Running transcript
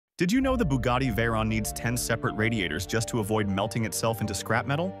Did you know the Bugatti Veyron needs 10 separate radiators just to avoid melting itself into scrap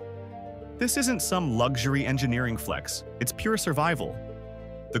metal? This isn't some luxury engineering flex, it's pure survival.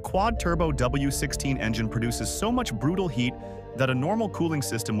 The quad-turbo W16 engine produces so much brutal heat that a normal cooling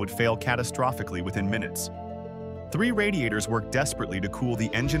system would fail catastrophically within minutes. 3 radiators work desperately to cool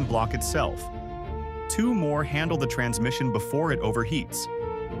the engine block itself. 2 more handle the transmission before it overheats.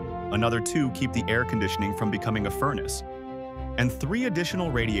 Another 2 keep the air conditioning from becoming a furnace. And 3 additional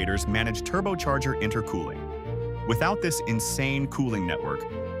radiators manage turbocharger intercooling. Without this insane cooling network,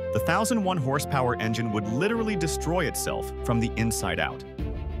 the 1,001 horsepower engine would literally destroy itself from the inside out.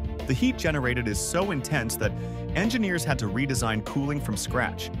 The heat generated is so intense that engineers had to redesign cooling from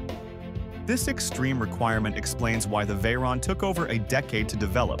scratch. This extreme requirement explains why the Veyron took over a decade to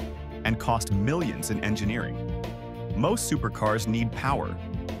develop and cost millions in engineering. Most supercars need power.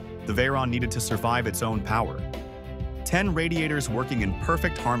 The Veyron needed to survive its own power. 10 radiators working in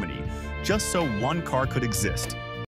perfect harmony, just so one car could exist.